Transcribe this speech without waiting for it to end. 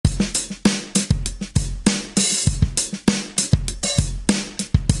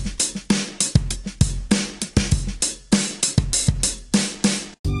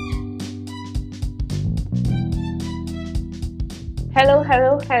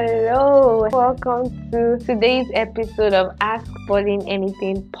Hello, welcome to today's episode of Ask Pauline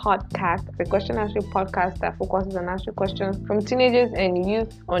Anything podcast, a question answering podcast that focuses on answering questions from teenagers and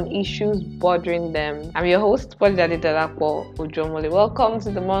youth on issues bothering them. I'm your host, Pauline Adedolapo Ojomole. Welcome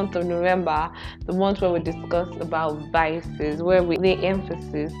to the month of November, the month where we discuss about vices, where we lay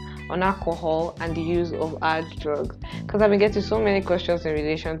emphasis on alcohol and the use of hard drugs. Because I've been getting so many questions in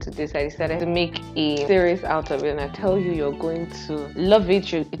relation to this, I decided to make a series out of it, and I tell you, you're going to love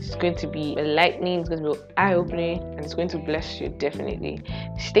it. It's going to be enlightening, it's going to be eye-opening, and it's going to bless you, definitely.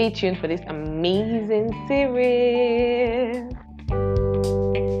 Stay tuned for this amazing series.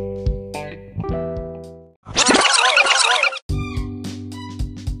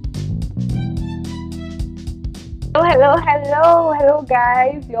 Hello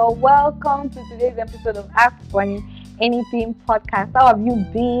guys, you're welcome to today's episode of Ask Pauline Anything podcast. How have you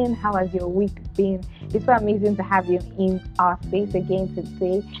been? How has your week been? It's so amazing to have you in our space again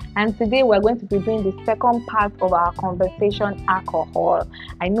today. And today we're going to be doing the second part of our conversation, alcohol.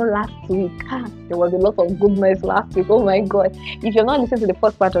 I know last week there was a lot of goodness last week. Oh my god. If you're not listening to the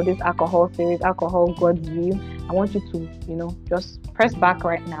first part of this alcohol series, Alcohol God's View, I want you to, just press back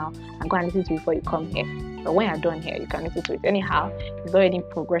right now and go and listen to it before you come here. But when you're done here, you can listen to it. Anyhow, it's already in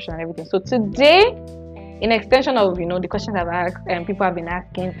progression and everything. So today, in extension of, the questions I've asked and people have been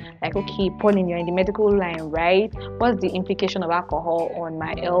asking, like, okay, Pauline, you're in the medical line, right? What's the implication of alcohol on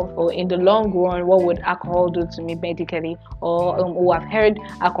my health? Or in the long run, what would alcohol do to me medically? Or I've heard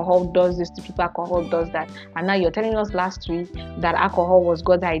alcohol does this to people, alcohol does that. And now you're telling us last week that alcohol was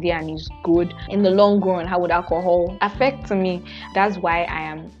God's idea and is good. In the long run, how would alcohol affect me? That's why I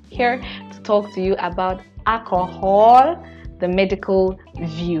am here to talk to you about alcohol, the medical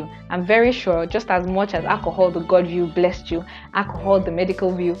view. I'm very sure just as much as alcohol, the God view, blessed you, alcohol, the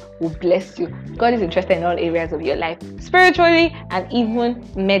medical view, will bless you. God is interested in all areas of your life, spiritually and even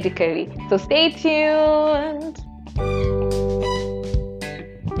medically. So stay tuned.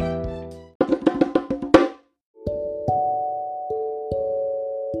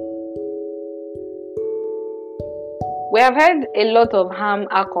 We have heard a lot of harm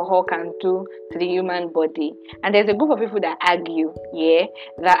alcohol can do to the human body, and there's a group of people that argue,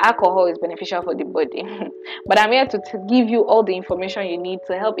 that alcohol is beneficial for the body. But I'm here to give you all the information you need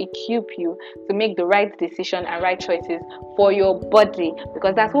to help equip you to make the right decision and right choices for your body,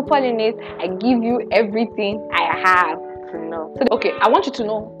 because that's who Pauline is. I give you everything I have to know. So, okay, I want you to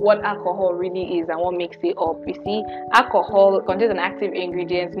know what alcohol really is and what makes it up. You see, alcohol contains an active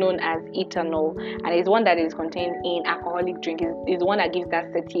ingredient known as ethanol, and it's one that is contained in alcoholic drink. It's one that gives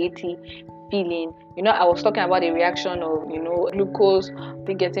that satiety feeling. I was talking about the reaction of, glucose,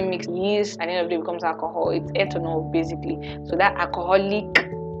 they getting mixed yeast, and at the end of the day becomes alcohol. It's ethanol, basically. So that alcoholic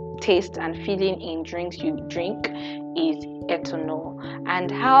taste and feeling in drinks you drink is ethanol.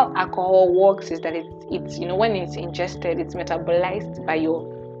 And how alcohol works is that it's when it's ingested, it's metabolized by your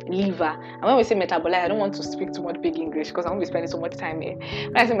liver. And when we say metabolize, I don't want to speak too much big English because I won't be spending so much time here.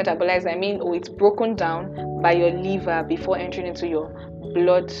 When I say metabolize, I mean it's broken down by your liver before entering into your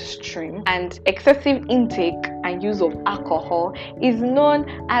bloodstream. And excessive intake and use of alcohol is known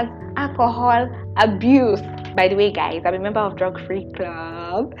as alcohol abuse. By the way, guys, I'm a member of Drug Free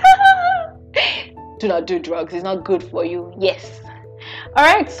Club. Do not do drugs, it's not good for you. Yes.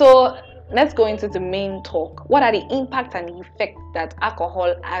 Alright, so let's go into the main talk. What are the impacts and the effects that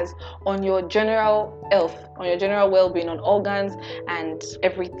alcohol has on your general health, on your general well-being, on organs and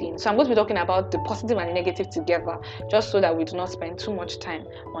everything? So I'm going to be talking about the positive and negative together, just so that we do not spend too much time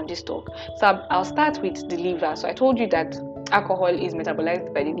on this talk. So I'll start with the liver. So I told you that alcohol is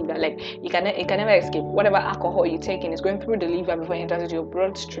metabolized by the liver. Like it can never escape. Whatever alcohol you take in is going through the liver before it enters into your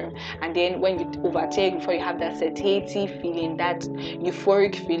bloodstream, and then when you overtake, before you have that satiety feeling, that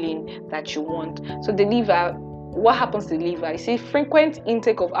euphoric feeling that you want. So the liver, what happens to the liver? You see, frequent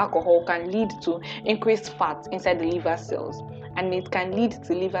intake of alcohol can lead to increased fat inside the liver cells, and it can lead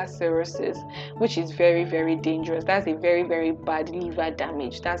to liver cirrhosis, which is very, very dangerous. That's a very, very bad liver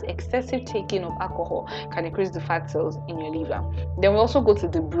damage. That's excessive taking of alcohol can increase the fat cells in your liver. Then we also go to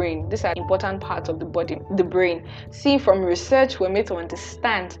the brain. These are important parts of the body. The brain. See, from research, we're made to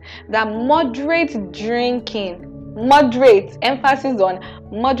understand that moderate drinking, emphasis on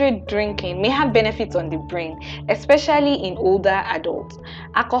moderate drinking, may have benefits on the brain, especially in older adults.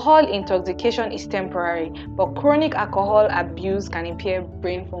 Alcohol intoxication is temporary, but chronic alcohol abuse can impair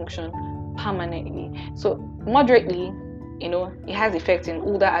brain function permanently. So moderately, it has effects in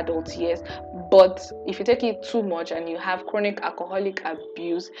older adults, yes, but if you take it too much and you have chronic alcoholic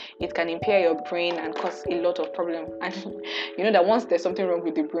abuse, it can impair your brain and cause a lot of problems. And you know that once there's something wrong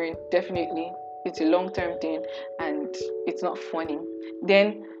with the brain, definitely it's a long-term thing and it's not funny.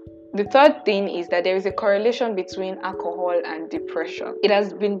 Then the third thing is that there is a correlation between alcohol and depression. It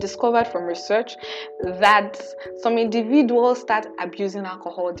has been discovered from research that some individuals start abusing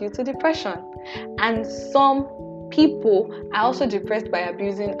alcohol due to depression, and some people are also depressed by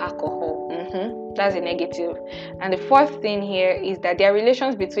abusing alcohol. That's a negative. And the fourth thing here is that there are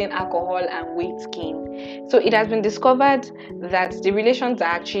relations between alcohol and weight gain. So it has been discovered that the relations are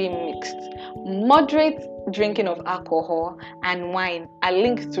actually mixed. Moderate drinking of alcohol and wine are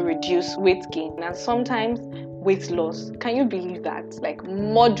linked to reduce weight gain and sometimes weight loss. Can you believe that? Like,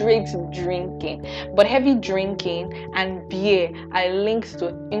 moderate drinking, but heavy drinking and beer are linked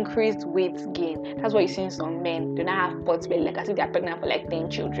to increased weight gain. That's why you see some men do not have pot belly, like as if they are pregnant for like 10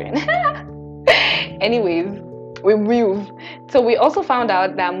 children. Anyways, we move. So we also found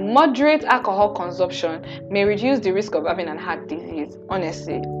out that moderate alcohol consumption may reduce the risk of having an heart disease.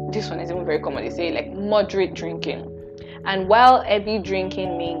 Honestly, this one is even very common. They say like moderate drinking. And while heavy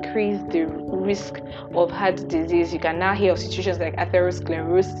drinking may increase the risk of heart disease, you can now hear of situations like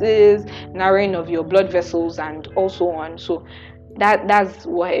atherosclerosis, narrowing of your blood vessels, and also on. So that's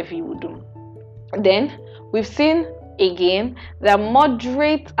what heavy would do. Then we've seen again that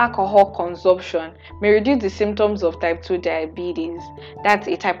moderate alcohol consumption may reduce the symptoms of type 2 diabetes. That's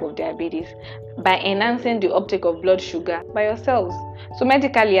a type of diabetes, by enhancing the uptake of blood sugar by your cells. So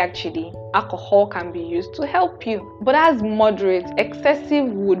medically, actually, alcohol can be used to help you, but as moderate, excessive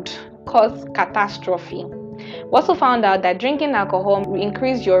would cause catastrophe. We also found out that drinking alcohol will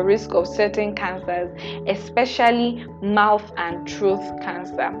increase your risk of certain cancers, especially mouth and throat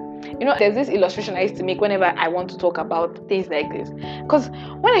cancer. You know, there's this illustration I used to make whenever I want to talk about things like this. Because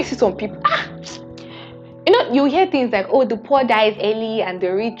when I see some people, you know, you hear things like, oh, the poor dies early and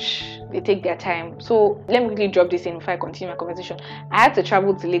the rich, they take their time. So let me quickly drop this in before I continue my conversation. I had to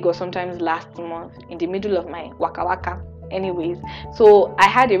travel to Lagos sometimes last month in the middle of my waka waka. Anyways, so I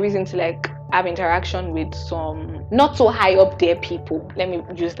had a reason to like have interaction with some not so high up there people. Let me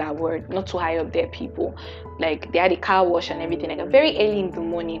use that word, not so high up there people. Like, they had a car wash and everything. Like, very early in the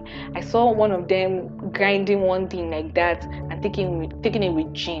morning, I saw one of them grinding one thing like that and taking it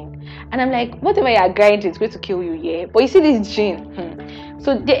with gin. And I'm like, whatever you are grinding, it's going to kill you, yeah. But you see this gin.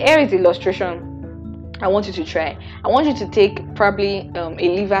 So here is the illustration I want you to try. I want you to take probably a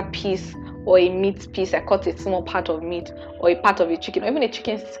liver piece or a meat piece. I cut a small part of meat or a part of a chicken or even a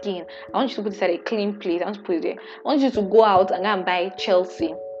chicken skin. I want you to put it at a clean plate. I want to put it there. I want you to go out and go and buy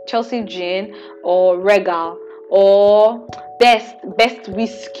Chelsea gin or Regal or best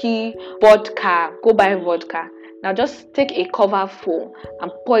whiskey, vodka. Go buy vodka. Now just take a cover full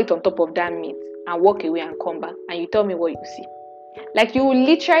and pour it on top of that meat and walk away and come back, and you tell me what you see. Like, you will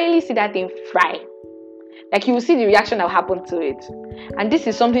literally see that thing fry. Like, you will see the reaction that will happen to it. And this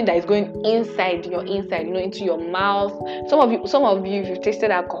is something that is going inside your inside, you know, into your mouth. Some of you, if you've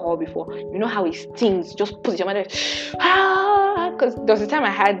tasted alcohol before, you know how it stings. Just put it in your mouth. Because there was a time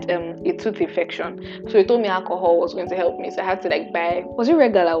I had a tooth infection. So they told me alcohol was going to help me. So I had to like buy, was it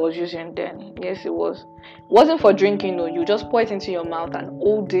Regal I was using then? Yes, it was. It wasn't for drinking, no. You just pour it into your mouth and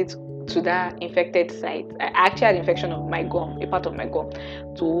hold it to that infected site. I actually had infection of my gum, a part of my gum,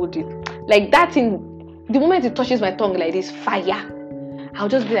 to hold it. Like, that thing, the moment it touches my tongue like this, fire, I'll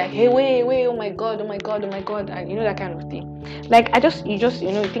just be like, hey, wait, oh my god, and you know, that kind of thing. Like, you just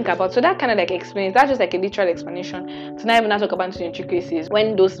you know, think about. So that kind of like explains, that's just like a literal explanation. So now even I talk about the intricacies.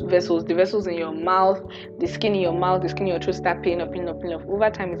 When those vessels, the vessels in your mouth, the skin in your mouth, the skin in your throat start peeling up, over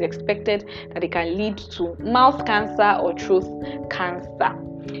time it's expected that it can lead to mouth cancer or throat cancer.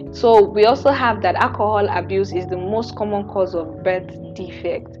 So we also have that alcohol abuse is the most common cause of birth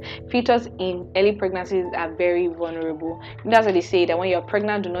defects. Fetus in early pregnancies are very vulnerable. That's what they say, that when you're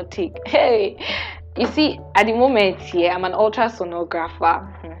pregnant, do not take. Hey, you see, at the moment here, I'm an ultrasonographer,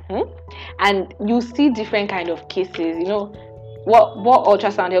 and you see different kind of cases. You know, what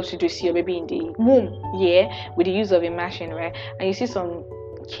ultrasound helps you to see your baby in the womb, yeah, with the use of a machine, right? And you see some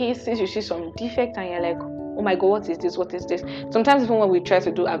cases, you see some defects, and you're like, oh my god, what is this? Sometimes even when we try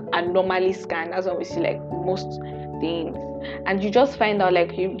to do a anomaly scan, that's when we see like most things, and you just find out,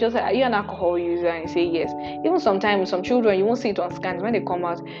 like, you just, are you an alcohol user? And you say yes. Even sometimes some children, you won't see it on scans. When they come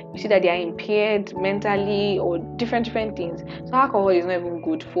out, you see that they are impaired mentally or different things. So alcohol is not even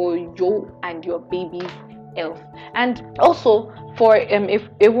good for you and your baby's health. And also for if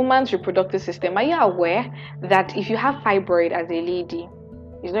a woman's reproductive system, are you aware that if you have fibroid as a lady,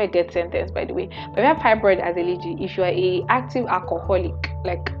 it's not a death sentence, by the way, but if you have fibroid as a lady, if you are a active alcoholic,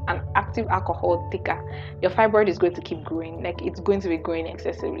 like an active alcohol taker, your fibroid is going to keep growing. Like, it's going to be growing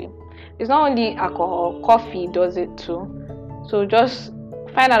excessively. It's not only alcohol, coffee does it too. So just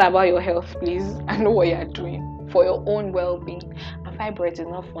Find out about your health, please, and know what you are doing for your own well-being. And fibroids is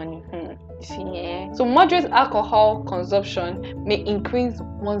not funny. You see, yeah. So moderate alcohol consumption may increase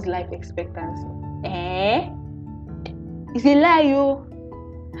one's life expectancy. It's a lie, yo.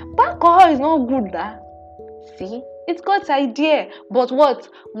 But alcohol is not good, See, it's God's idea, but what?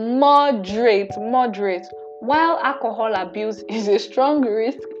 Moderate. While alcohol abuse is a strong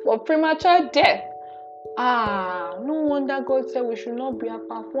risk for premature death. No wonder God said we should not be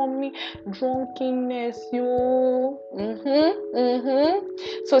performing drunkenness, yo.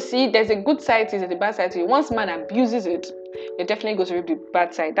 So see, there's a good side to it, there's a bad side to it. Once man abuses it, you're definitely going to reap the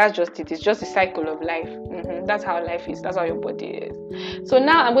bad side. That's just it. It's just the cycle of life. That's how life is. That's how your body is. So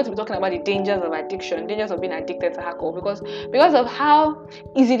now I'm going to be talking about the dangers of addiction, dangers of being addicted to alcohol, because of how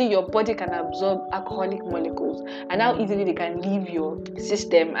easily your body can absorb alcoholic molecules and how easily they can leave your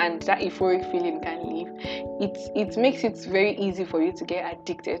system, and that euphoric feeling can leave. It makes it very easy for you to get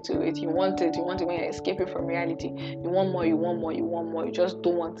addicted to it. You want it when you're escaping from reality. You want more. You just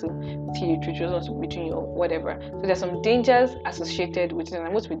don't want to see the truth. You just want to be doing your whatever. So there's some dangers associated with it, and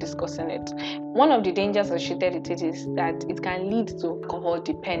I'm going to be discussing it. One of the dangers associated with it is that it can lead to alcohol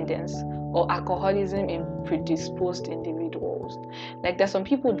dependence or alcoholism in predisposed individuals. Like there's some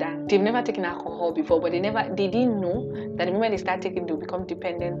people that they've never taken alcohol before, but they didn't know that the moment they start taking, they'll become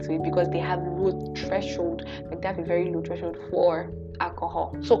dependent to it because they have low threshold. Like they have a very low threshold for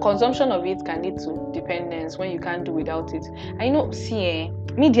alcohol. So consumption of it can lead to dependence when you can't do without it.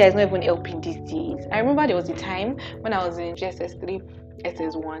 And media is not even helping these days. I remember there was a time when I was in GSS3,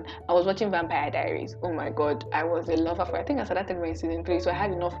 SS1, I was watching Vampire Diaries. Oh my god, I was a lover for it. I think I started in season 3, so I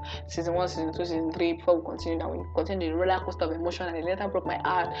had enough season 1, season 2, season 3 before we continued. And we continued the roller coaster of emotion, and it later broke my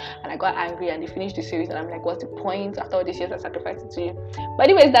heart, and I got angry, and they finished the series, and I'm like, what's the point? After all these years I sacrificed it to you. But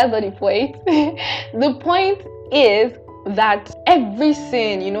anyways, that's not the point. The point is that every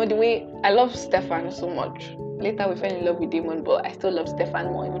sin, the way I love Stefan so much. Later we fell in love with Damon, but I still love Stefan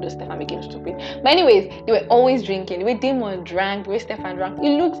more, even though Stefan became stupid. But anyways, they were always drinking. The way Damon drank, the way Stefan drank,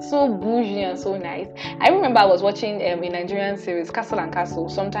 it looked so bougie and so nice. I remember I was watching a Nigerian series, Castle and Castle,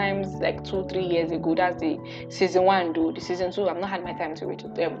 sometimes like 2-3 years ago. That's the season 1, though. The season 2, I've not had my time to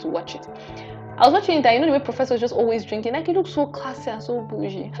watch it. I was watching it, and the way Professor was just always drinking, like, it looked so classy and so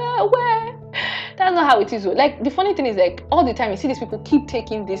bougie. Where? That's not how it is. Like, the funny thing is, like, all the time you see these people keep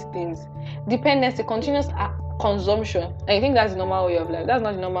taking these things. Dependency, continuous consumption, and you think that's the normal way of life. That's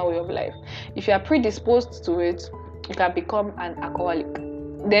not the normal way of life. If you are predisposed to it, you can become an alcoholic.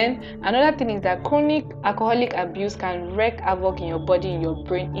 Then another thing is that chronic alcoholic abuse can wreak havoc in your body, in your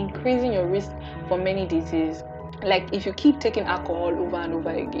brain, increasing your risk for many diseases. Like if you keep taking alcohol over and over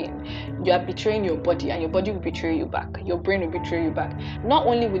again, you are betraying your body, and your body will betray you back. Your brain will betray you back. Not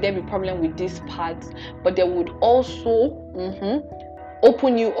only will there be problem with these parts, but there would also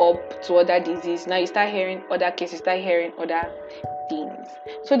open you up to other disease. Now you start hearing other cases, start hearing other things.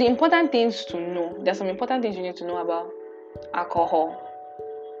 So the important things to know, there's some important things you need to know about alcohol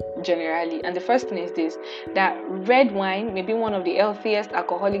generally. And the first thing is this, that red wine may be one of the healthiest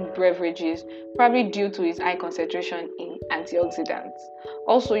alcoholic beverages, probably due to its high concentration in antioxidants.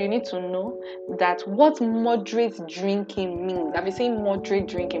 Also, you need to know that what moderate drinking means. I've been saying moderate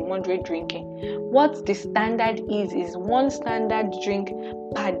drinking. What the standard is 1 standard drink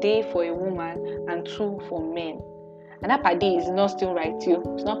per day for a woman and 2 for men. And that per day is not still right too.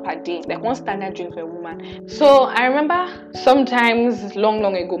 It's not per day. Like 1 standard drink for a woman. So I remember sometimes long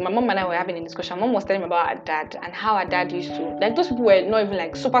ago, my mom and I were having a discussion. Mom was telling me about her dad and how her dad used to, like, those people were not even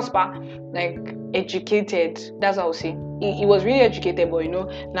like super like educated. That's what I would say. He was really educated, but now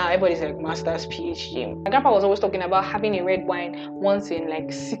everybody's like masters, PhD. My grandpa was always talking about having a red wine once in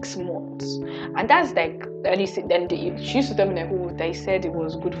like 6 months, and that's like, she used to tell me like, they said it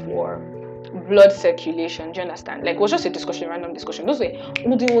was good for blood circulation. Do you understand? Like, it was just a discussion, random discussion. Those were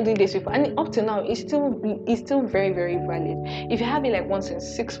olden days before, and up to now it's still very, very valid. If you have it like once in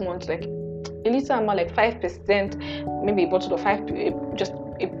 6 months, like a little amount, like 5%, maybe a bottle of 5, just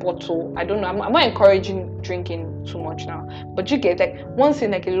a bottle. I don't know. I'm not encouraging drinking too much now, but you get like once in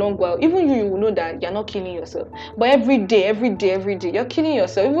like a long while. Even you will know that you're not killing yourself. But every day, you're killing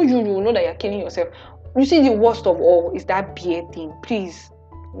yourself. Even you will know that you're killing yourself. You see, the worst of all is that beer thing. Please,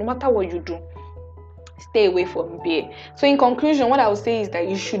 no matter what you do, stay away from beer. So in conclusion, what I would say is that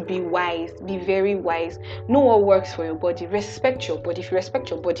you should be wise, be very wise. Know what works for your body. Respect your body. If you respect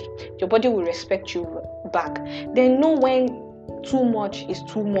your body will respect you back. Then know when too much is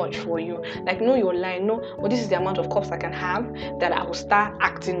too much for you. Like, know your line. Know, this is the amount of cups I can have that I will start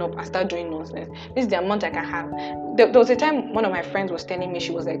acting up and start doing nonsense. This is the amount I can have. There was a time one of my friends was telling me,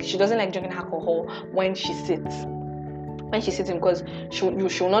 she was like, she doesn't like drinking alcohol when she sits. when she's sitting, because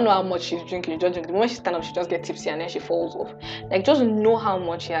she'll not know how much she's drinking. You just drink. The moment she stands up, she just gets tipsy and then she falls off. Like, just know how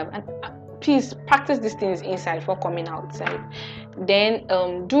much you have, and please practice these things inside before coming outside. Then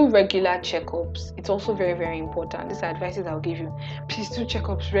do regular checkups. It's also very, very important. These are advices I'll give you. Please do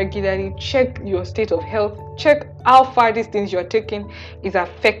checkups regularly. Check your state of health. Check how far these things you're taking is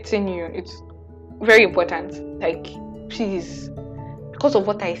affecting you. It's very important. Like, please, because of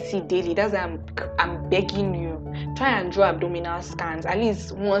what I see daily, that's why I'm begging you, try and draw abdominal scans at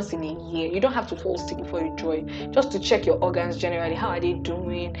least once in a year. You don't have to fall sick before you draw it, just to check your organs generally. How are they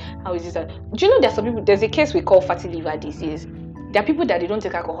doing? How is this? Do you know there's some people, there's a case we call fatty liver disease. There are people that they don't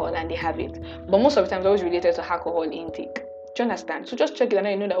take alcohol and they have it, but most of the time it's always related to alcohol intake. Do you understand? So just check it, and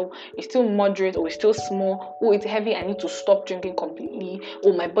then you know that, oh, it's still moderate, or it's still small, oh, it's heavy, I need to stop drinking completely,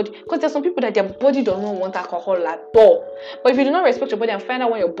 oh, my body, because there's some people that their body does not want alcohol at all. But if you do not respect your body and find out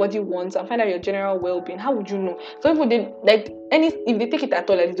what your body wants and find out your general well-being, how would you know? So if they like if they take it at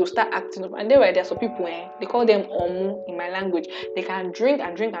all, like, they'll start acting up. And there are some people, they call them omu in my language. They can drink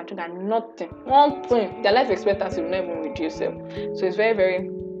and drink and drink and nothing. Their life expectancy will not even reduce them. So it's very, very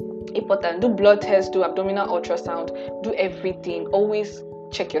important. Do blood tests, do abdominal ultrasound, do everything. Always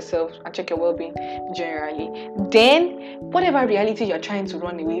check yourself and check your well-being generally. Then whatever reality you're trying to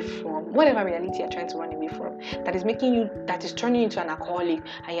run away from, that is making you, that is turning you into an alcoholic,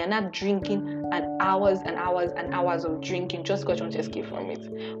 and you're not drinking and hours and hours and hours of drinking just because you want to escape from it,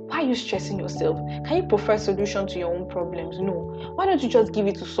 why are you stressing yourself? Can you prefer solution to your own problems? No. Why don't you just give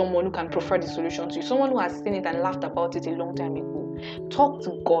it to someone who can prefer the solution to you, someone who has seen it and laughed about it a long time ago? Talk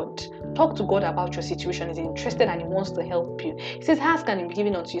to God. Talk to God about your situation. He's interested and he wants to help you. He says, ask and it will be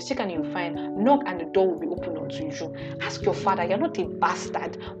given unto you, seek and you will find, knock and the door will be opened unto you. Ask your Father. You're not a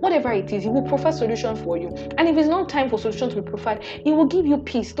bastard. Whatever it is, he will prefer solution for you. And if it's not time for solution to be preferred, he will give you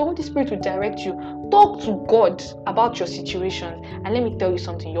peace. The Holy Spirit will direct you. Talk to God about your situation, and let me tell you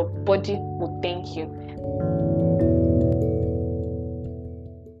something, your body will thank you.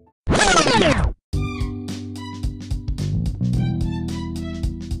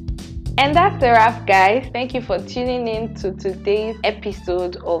 And that's a wrap, guys. Thank you for tuning in to today's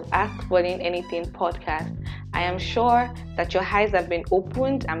episode of Ask Falling Anything podcast. I am sure that your eyes have been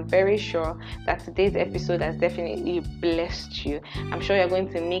opened. I'm very sure that today's episode has definitely blessed you. I'm sure you're going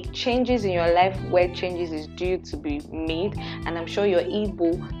to make changes in your life where changes is due to be made, and I'm sure you're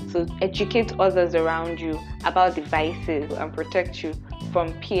able to educate others around you about devices and protect you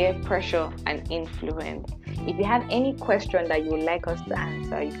from peer pressure and influence. If you have any question that you would like us to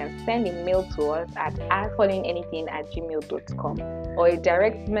answer, you can send a mail to us at askfallinganything@gmail.com, or a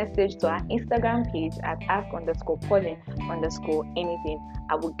direct message to our Instagram page at ask_falling_anything.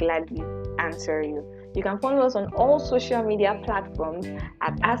 I will gladly answer you. You can follow us on all social media platforms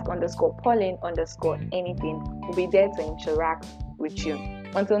at ask_falling_anything. We'll be there to interact with you.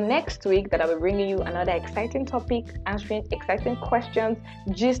 Until next week, that I'll be bringing you another exciting topic, answering exciting questions,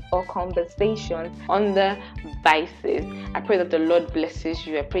 gist or conversations on the vices. I pray that the Lord blesses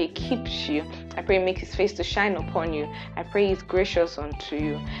you. I pray He keeps you. I pray He makes His face to shine upon you. I pray He's gracious unto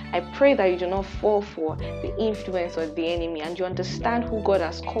you. I pray that you do not fall for the influence of the enemy, and you understand who God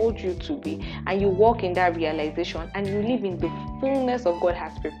has called you to be, and you walk in that realization, and you live in the fullness of God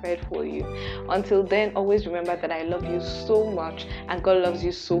has prepared for you. Until then, always remember that I love you so much, and God loves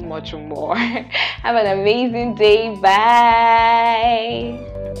you so much more. Have an amazing day. Bye.